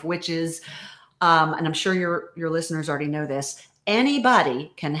life, which is, and I'm sure your listeners already know this,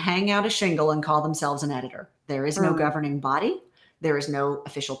 anybody can hang out a shingle and call themselves an editor. There is no governing body. There is no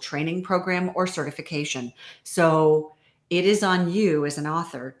official training program or certification. So it is on you as an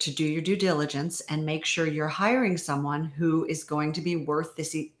author to do your due diligence and make sure you're hiring someone who is going to be worth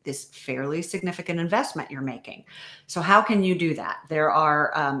this fairly significant investment you're making. So how can you do that? There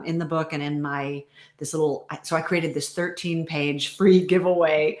are in the book and in so I created this 13-page free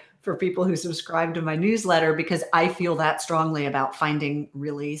giveaway for people who subscribe to my newsletter, because I feel that strongly about finding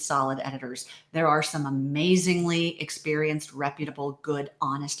really solid editors. There are some amazingly experienced, reputable, good,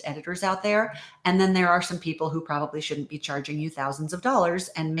 honest editors out there. And then there are some people who probably shouldn't be charging you thousands of dollars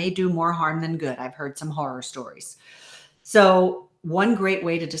and may do more harm than good. I've heard some horror stories. So one great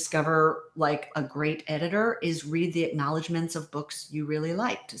way to discover like a great editor is read the acknowledgments of books you really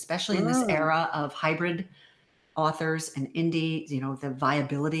liked, especially in this era of hybrid authors and indie, you know, the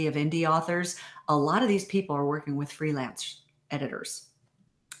viability of indie authors. A lot of these people are working with freelance editors.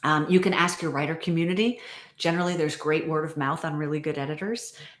 You can ask your writer community. Generally, there's great word of mouth on really good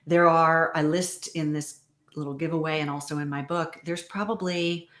editors. I list in this little giveaway and also in my book, there's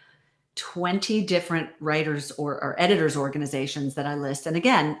probably 20 different writers or editors organizations that I list. And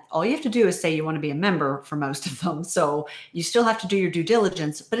again, all you have to do is say you want to be a member for most of them. So you still have to do your due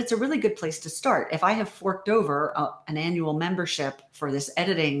diligence, but it's a really good place to start. If I have forked over an annual membership for this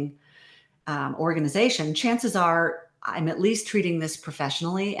editing organization, chances are I'm at least treating this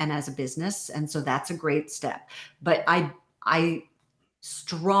professionally and as a business. And so that's a great step. But I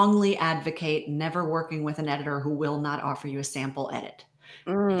strongly advocate never working with an editor who will not offer you a sample edit.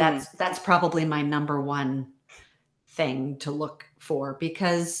 That's probably my number one thing to look for,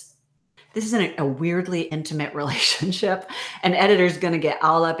 because this is a weirdly intimate relationship. An editor's going to get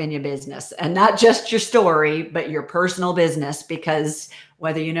all up in your business, and not just your story, but your personal business, because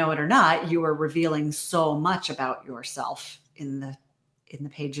whether you know it or not, you are revealing so much about yourself in the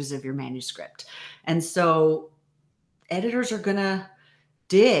pages of your manuscript. And so editors are going to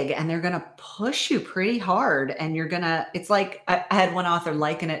dig and they're going to push you pretty hard. And it's like, I had one author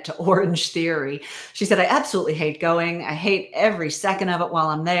liken it to Orange Theory. She said, I absolutely hate going. I hate every second of it while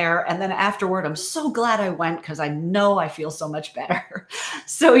I'm there. And then afterward, I'm so glad I went because I know I feel so much better.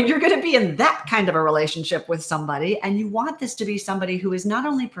 So you're going to be in that kind of a relationship with somebody. And you want this to be somebody who is not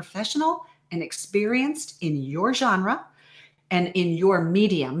only professional and experienced in your genre and in your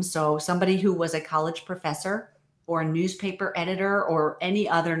medium. So somebody who was a college professor or a newspaper editor or any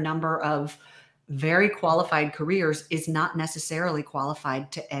other number of very qualified careers is not necessarily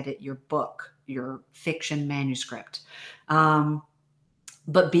qualified to edit your book, your fiction manuscript.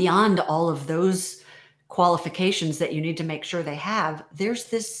 But beyond all of those qualifications that you need to make sure they have, there's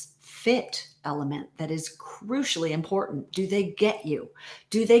this fit element that is crucially important. Do they get you?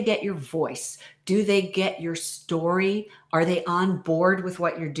 Do they get your voice? Do they get your story? Are they on board with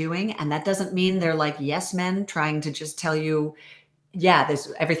what you're doing? And that doesn't mean they're like yes men trying to just tell you, yeah,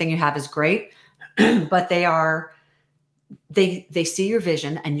 everything you have is great, but they see your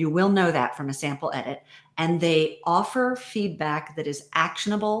vision, and you will know that from a sample edit, and they offer feedback that is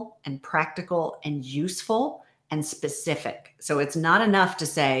actionable and practical and useful and specific. So it's not enough to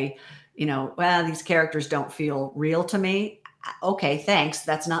say, well, these characters don't feel real to me. Okay, thanks.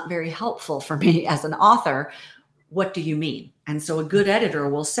 That's not very helpful for me as an author. What do you mean? And so a good editor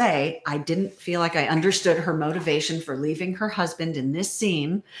will say, I didn't feel like I understood her motivation for leaving her husband in this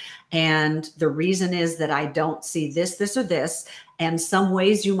scene. And the reason is that I don't see this, this, or this. And some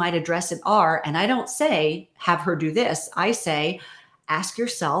ways you might address it are, and I don't say, have her do this. I say, ask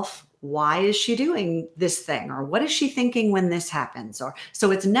yourself, why is she doing this thing? Or what is she thinking when this happens? Or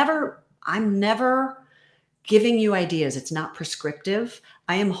so I'm never giving you ideas. It's not prescriptive.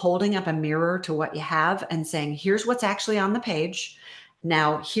 I am holding up a mirror to what you have and saying, here's what's actually on the page.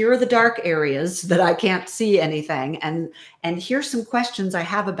 Now, here are the dark areas that I can't see anything. And here's some questions I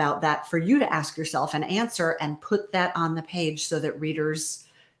have about that for you to ask yourself and answer, and put that on the page so that readers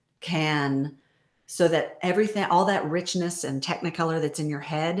so that everything, all that richness and technicolor that's in your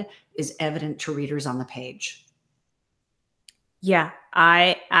head is evident to readers on the page. Yeah,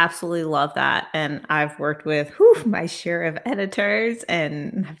 I absolutely love that. And I've worked with my share of editors,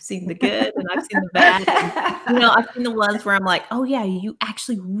 and I've seen the good and I've seen the bad. And, I've seen the ones where I'm like, oh yeah, you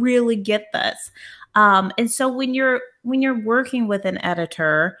actually really get this. And so when you're working with an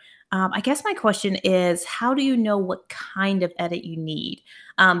editor, I guess my question is, how do you know what kind of edit you need?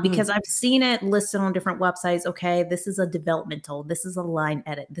 Because I've seen it listed on different websites. Okay, this is a developmental, this is a line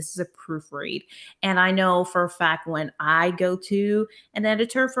edit, this is a proofread. And I know for a fact when I go to an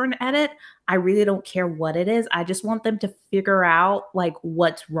editor for an edit, I really don't care what it is. I just want them to figure out like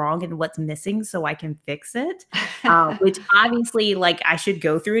what's wrong and what's missing so I can fix it. Which obviously, like, I should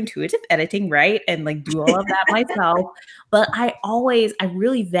go through intuitive editing, right? And like do all of that myself. But I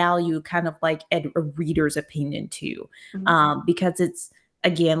really value kind of like a reader's opinion too. Because it's,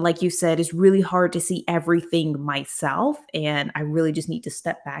 again, like you said, it's really hard to see everything myself. And I really just need to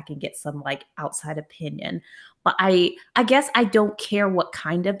step back and get some like outside opinion. But I guess I don't care what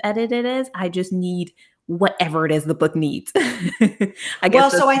kind of edit it is. I just need whatever it is the book needs. I guess.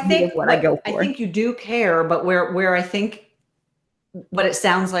 Well, so I think what I go for. I think you do care, but where I think what it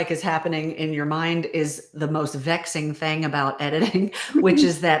sounds like is happening in your mind is the most vexing thing about editing, which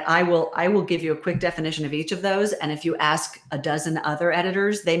is that I will give you a quick definition of each of those. And if you ask a dozen other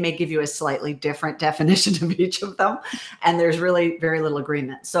editors, they may give you a slightly different definition of each of them. And there's really very little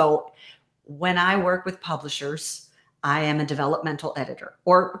agreement. So when I work with publishers, I am a developmental editor,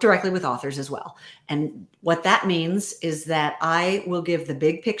 or directly with authors as well. And what that means is that I will give the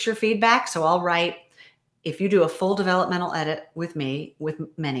big picture feedback. So I'll write, if you do a full developmental edit with me, with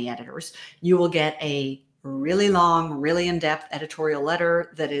many editors, you will get a really long, really in-depth editorial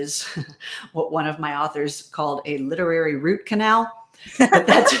letter that is what one of my authors called a literary root canal. But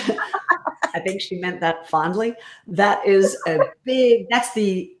that's, I think she meant that fondly. That is that's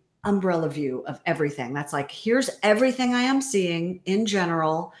the umbrella view of everything. That's like, here's everything I am seeing in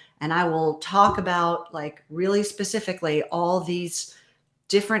general. And I will talk about like really specifically all these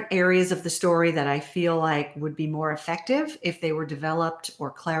different areas of the story that I feel like would be more effective if they were developed or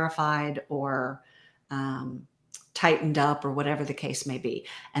clarified or tightened up or whatever the case may be.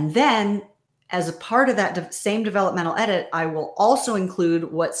 And then as a part of that same developmental edit, I will also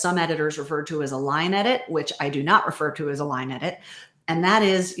include what some editors refer to as a line edit, which I do not refer to as a line edit. And that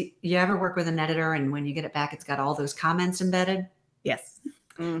is, you ever work with an editor and when you get it back, it's got all those comments embedded? Yes.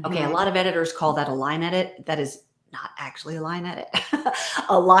 Mm-hmm. Okay. A lot of editors call that a line edit. That is not actually a line edit.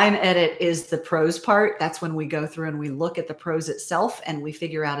 A line edit is the prose part. That's when we go through and we look at the prose itself and we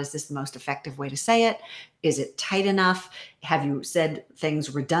figure out, is this the most effective way to say it? Is it tight enough? Have you said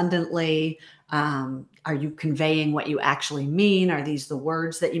things redundantly? Are you conveying what you actually mean? Are these the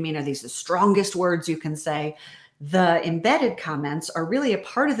words that you mean? Are these the strongest words you can say? The embedded comments are really a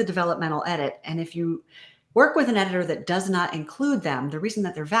part of the developmental edit. And if you work with an editor that does not include them, the reason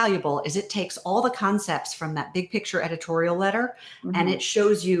that they're valuable is it takes all the concepts from that big picture editorial letter and it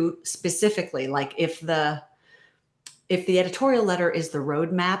shows you specifically, like if the editorial letter is the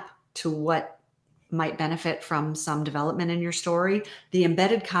roadmap to what might benefit from some development in your story, the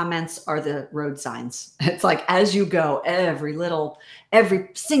embedded comments are the road signs. It's like, as you go, every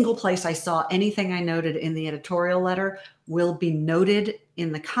single place I saw anything I noted in the editorial letter will be noted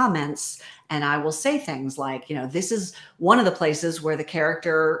in the comments. And I will say things like, this is one of the places where the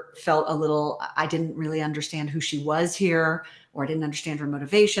character felt a little, I didn't really understand who she was here, or I didn't understand her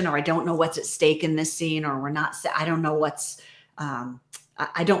motivation, or I don't know what's at stake in this scene, or I don't know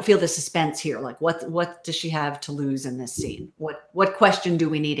I don't feel the suspense here. Like what does she have to lose in this scene? What question do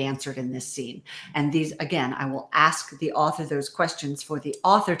we need answered in this scene? And these, again, I will ask the author those questions for the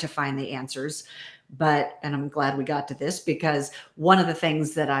author to find the answers. And I'm glad we got to this, because one of the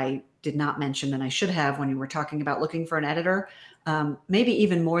things that I did not mention, and I should have when you were talking about looking for an editor, maybe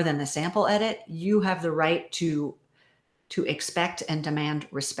even more than the sample edit, you have the right to expect and demand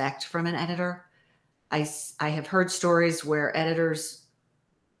respect from an editor. I have heard stories where editors,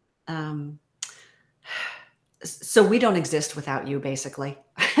 so we don't exist without you, basically.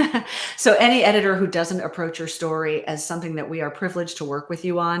 So any editor who doesn't approach your story as something that we are privileged to work with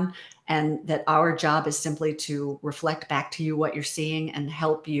you on, and that our job is simply to reflect back to you what you're seeing and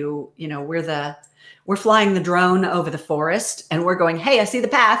help you, we're flying the drone over the forest and we're going, hey, I see the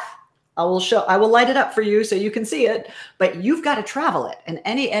path. I will light it up for you so you can see it, but you've got to travel it. And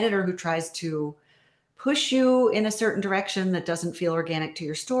any editor who tries to push you in a certain direction that doesn't feel organic to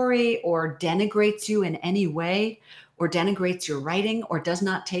your story, or denigrates you in any way, or denigrates your writing, or does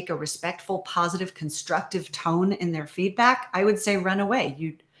not take a respectful, positive, constructive tone in their feedback, I would say run away.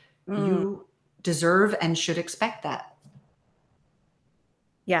 You deserve and should expect that.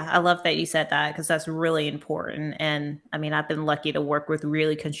 Yeah, I love that you said that, because that's really important. And I mean, I've been lucky to work with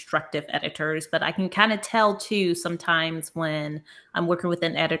really constructive editors, but I can kind of tell too sometimes when I'm working with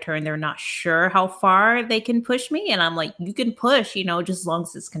an editor and they're not sure how far they can push me. And I'm like, you can push, just as long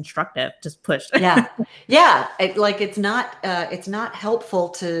as it's constructive, just push. Yeah. Yeah. It's not helpful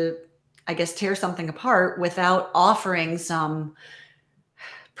to, I guess, tear something apart without offering some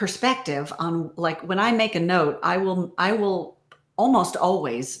perspective on, like, when I make a note, I will almost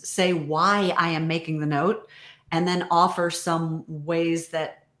always say why I am making the note, and then offer some ways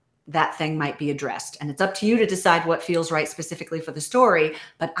that thing might be addressed. And it's up to you to decide what feels right specifically for the story,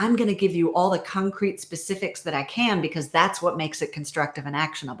 but I'm going to give you all the concrete specifics that I can, because that's what makes it constructive and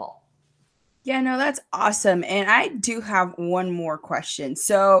actionable. Yeah, no, that's awesome. And I do have one more question.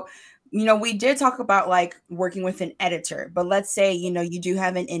 So, we did talk about like working with an editor, but let's say, you do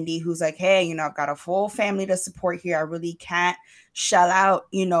have an indie who's like, hey, I've got a full family to support here. I really can't shell out,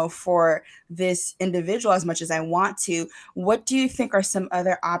 for this individual as much as I want to. What do you think are some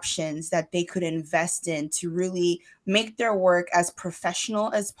other options that they could invest in to really make their work as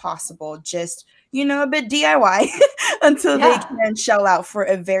professional as possible? Just, a bit DIY until they can shell out for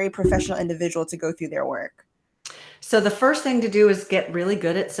a very professional individual to go through their work. So the first thing to do is get really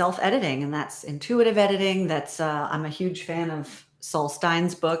good at self-editing, and that's intuitive editing. I'm a huge fan of Saul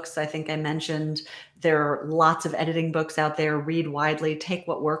Stein's books. I think I mentioned there are lots of editing books out there. Read widely, take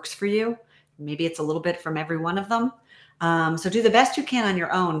what works for you. Maybe it's a little bit from every one of them. So do the best you can on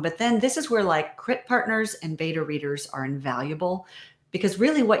your own. But then this is where like crit partners and beta readers are invaluable, because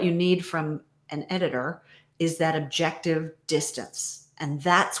really what you need from an editor is that objective distance. And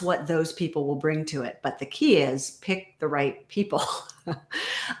that's what those people will bring to it. But the key is pick the right people.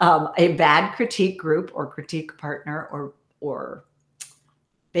 A bad critique group or critique partner or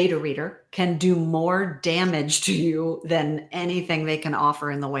beta reader can do more damage to you than anything they can offer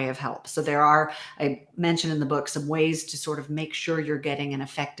in the way of help. So there are, I mentioned in the book, some ways to sort of make sure you're getting an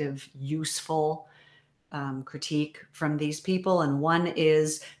effective, useful critique from these people. And one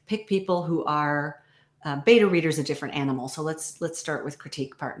is pick people who are beta readers, a different animal. So let's start with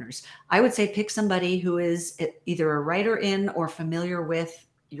critique partners. I would say pick somebody who is either a writer in or familiar with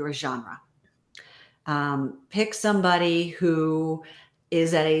your genre. Pick somebody who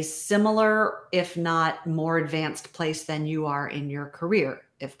is at a similar, if not more advanced place than you are in your career,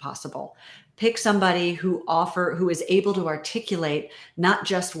 if possible. Pick somebody who is able to articulate not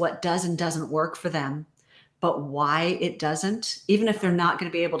just what does and doesn't work for them, but why it doesn't, even if they're not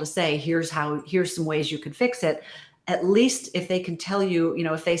going to be able to say, here's some ways you could fix it. At least if they can tell you,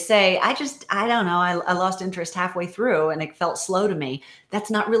 if they say, I don't know, I lost interest halfway through and it felt slow to me. That's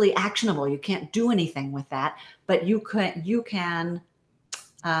not really actionable. You can't do anything with that, but you can.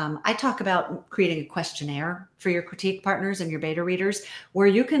 I talk about creating a questionnaire for your critique partners and your beta readers, where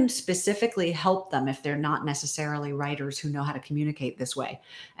you can specifically help them if they're not necessarily writers who know how to communicate this way.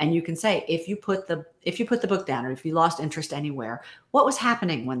 And you can say, if you put the book down, or if you lost interest anywhere, what was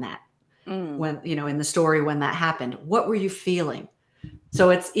happening when in the story, when that happened, what were you feeling?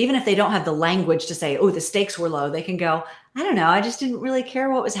 So it's, even if they don't have the language to say, oh, the stakes were low, they can go, I don't know, I just didn't really care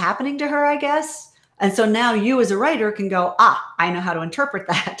what was happening to her, I guess. And so now you as a writer can go, I know how to interpret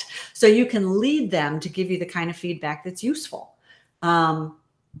that. So you can lead them to give you the kind of feedback that's useful.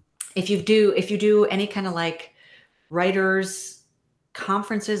 If you do any kind of like writers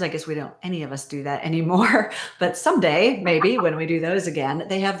conferences, I guess any of us do that anymore, but someday maybe when we do those again,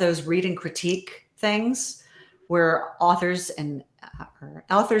 they have those read and critique things where authors,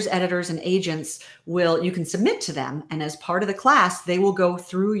 editors, and agents you can submit to them. And as part of the class, they will go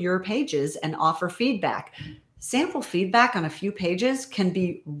through your pages and offer feedback. Sample feedback on a few pages can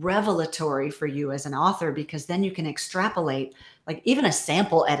be revelatory for you as an author, because then you can extrapolate, like even a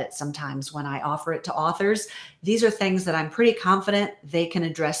sample edit. Sometimes when I offer it to authors, these are things that I'm pretty confident they can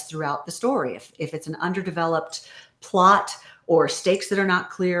address throughout the story. If it's an underdeveloped plot, or stakes that are not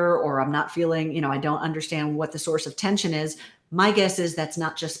clear, or I'm not feeling, I don't understand what the source of tension is, my guess is that's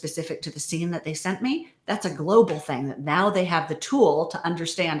not just specific to the scene that they sent me. That's a global thing, that now they have the tool to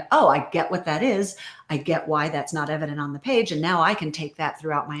understand, oh, I get what that is. I get why that's not evident on the page. And now I can take that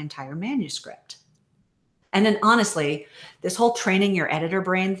throughout my entire manuscript. And then honestly, this whole training your editor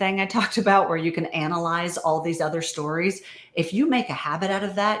brain thing I talked about, where you can analyze all these other stories, if you make a habit out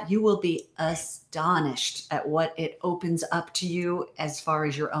of that, you will be astonished at what it opens up to you as far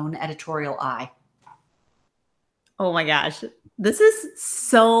as your own editorial eye. Oh my gosh. This is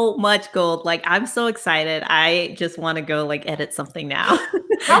so much gold. Like, I'm so excited. I just want to go edit something now.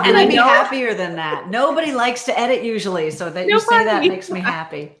 How can I be happier than that? Nobody likes to edit usually. So that you say that makes me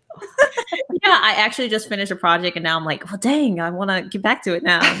happy. Yeah, I actually just finished a project and now I'm like, well, dang, I want to get back to it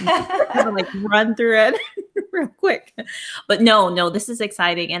now. I'm going to run through it real quick. But no, this is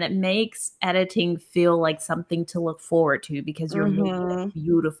exciting. And it makes editing feel like something to look forward to, because you're making it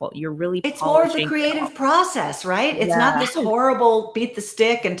beautiful. You're really It's more of the creative process, right? It's not this horrible beat the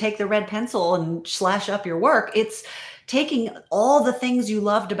stick and take the red pencil and slash up your work. It's taking all the things you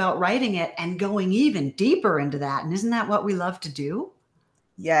loved about writing it and going even deeper into that. And isn't that what we love to do?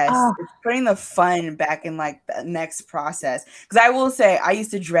 Yes, it's putting the fun back in the next process. Because I will say, I used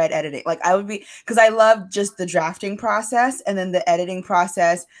to dread editing. Because I love just the drafting process, and then the editing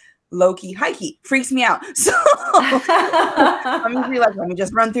process, low-key, high-key, freaks me out. So I'm usually like, let me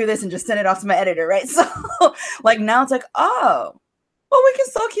just run through this and just send it off to my editor, right? So now it's like, oh, well, we can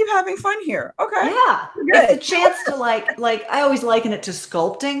still keep having fun here. Okay. Yeah. It's a chance to I always liken it to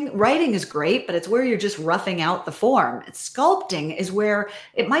sculpting. Writing is great, but it's where you're just roughing out the form. Sculpting is where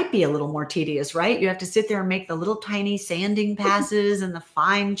it might be a little more tedious, right? You have to sit there and make the little tiny sanding passes and the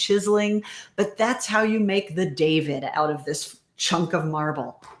fine chiseling, but that's how you make the David out of this chunk of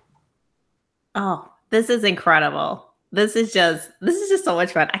marble. Oh, this is incredible. This is just so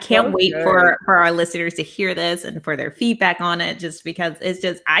much fun. I can't wait for our listeners to hear this and for their feedback on it, just because it's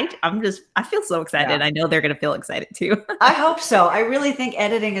just, I feel so excited. Yeah. I know they're going to feel excited too. I hope so. I really think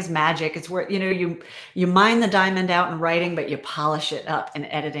editing is magic. It's where, you mine the diamond out in writing, but you polish it up in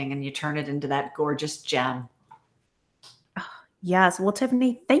editing and you turn it into that gorgeous gem. Yes. Well,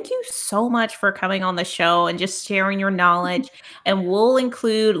 Tiffany, thank you so much for coming on the show and just sharing your knowledge. And we'll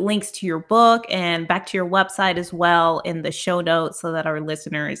include links to your book and back to your website as well in the show notes, so that our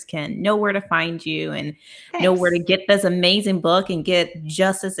listeners can know where to find you and know where to get this amazing book and get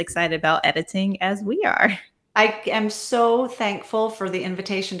just as excited about editing as we are. I am so thankful for the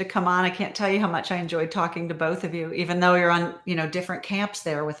invitation to come on. I can't tell you how much I enjoyed talking to both of you, even though you're on, different camps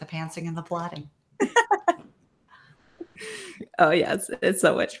there with the pantsing and the plotting. Oh, yes. It's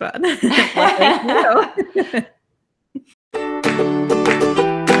so much fun. Well, thank you.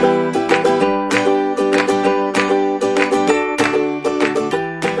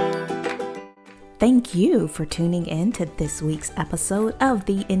 Thank you for tuning in to this week's episode of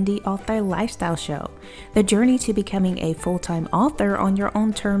the Indie Author Lifestyle Show. The journey to becoming a full-time author on your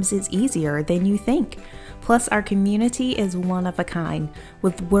own terms is easier than you think. Plus, our community is one of a kind.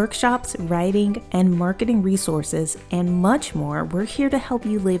 With workshops, writing, and marketing resources, and much more, we're here to help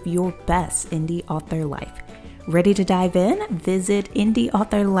you live your best indie author life. Ready to dive in? Visit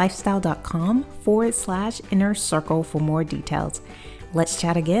indieauthorlifestyle.com/inner circle for more details. Let's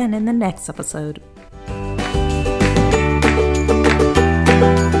chat again in the next episode.